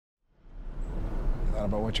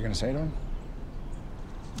about what you're gonna say to him?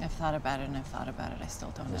 I've thought about it and I've thought about it. I still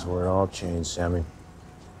don't know. That's where it all changed, Sammy.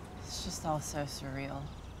 It's just all so surreal.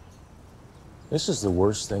 This is the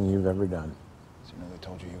worst thing you've ever done. So you know they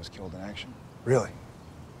told you he was killed in action? Really?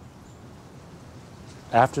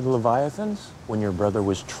 After the Leviathans, when your brother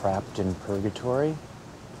was trapped in purgatory,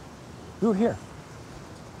 you were here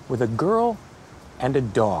with a girl and a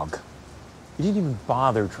dog. You didn't even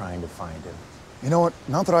bother trying to find him. You know what?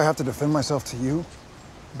 Not that I have to defend myself to you,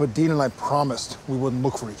 but Dean and I promised we wouldn't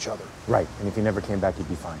look for each other. Right, and if he never came back, you'd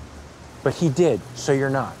be fine. But he did, so you're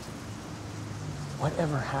not.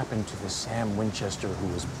 Whatever happened to the Sam Winchester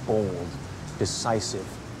who was bold, decisive,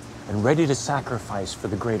 and ready to sacrifice for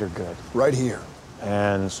the greater good? Right here.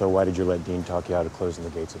 And so why did you let Dean talk you out of closing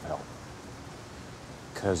the gates of hell?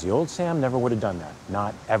 Because the old Sam never would have done that.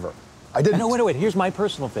 Not ever. I didn't. No, wait. Here's my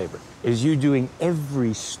personal favorite. Is you doing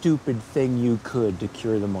every stupid thing you could to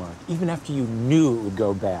cure the mark, even after you knew it would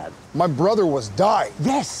go bad. My brother was dying.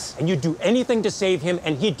 Yes, and you'd do anything to save him,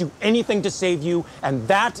 and he'd do anything to save you, and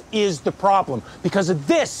that is the problem. Because of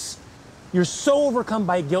this, you're so overcome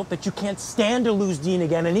by guilt that you can't stand to lose Dean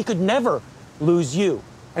again, and he could never lose you.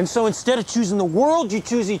 And so instead of choosing the world, you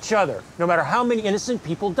choose each other, no matter how many innocent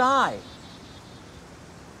people die.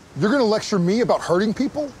 You're gonna lecture me about hurting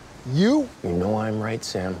people? You? You know I'm right,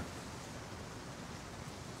 Sam.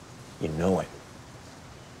 You know it.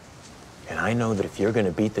 And I know that if you're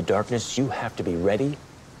gonna beat the darkness, you have to be ready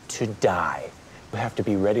to die. You have to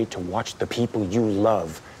be ready to watch the people you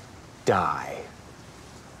love die.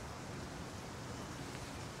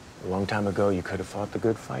 A long time ago, you could have fought the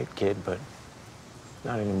good fight, kid, but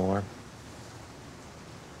not anymore.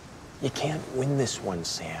 You can't win this one,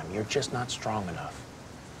 Sam. You're just not strong enough.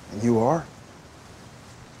 And you are?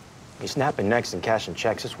 You snapping necks and cashing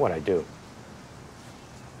checks is what I do.